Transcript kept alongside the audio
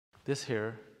This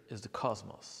here is the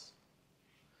Kosmos.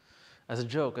 As a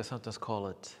joke, I sometimes call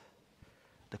it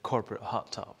the corporate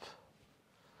hot tub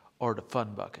or the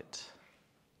fun bucket.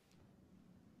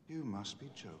 You must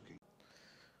be joking.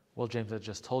 Well, James, I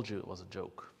just told you it was a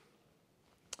joke.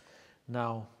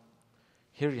 Now,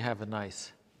 here you have a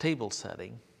nice table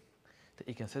setting that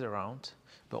you can sit around,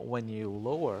 but when you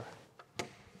lower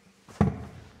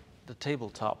the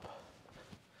tabletop,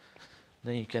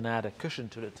 then you can add a cushion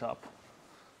to the top.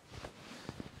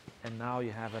 And now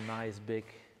you have a nice big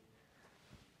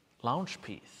lounge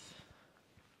piece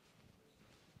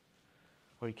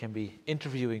where you can be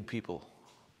interviewing people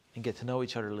and get to know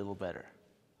each other a little better.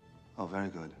 Oh, very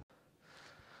good.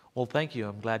 Well, thank you.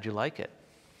 I'm glad you like it.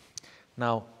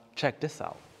 Now, check this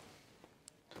out.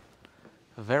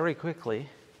 Very quickly,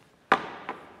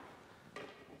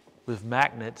 with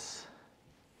magnets,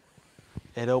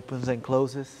 it opens and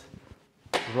closes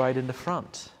right in the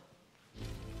front.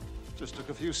 Just took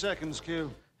a few seconds,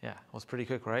 Q. Yeah, it was pretty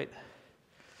quick, right?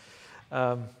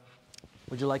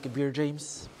 Would you like a beer,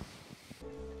 James?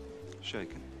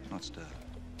 Shaken, not stirred.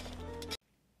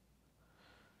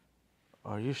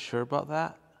 Are you sure about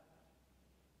that?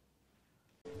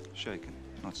 Shaken,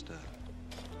 not stirred.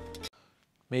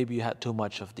 Maybe you had too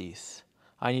much of these.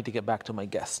 I need to get back to my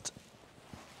guest.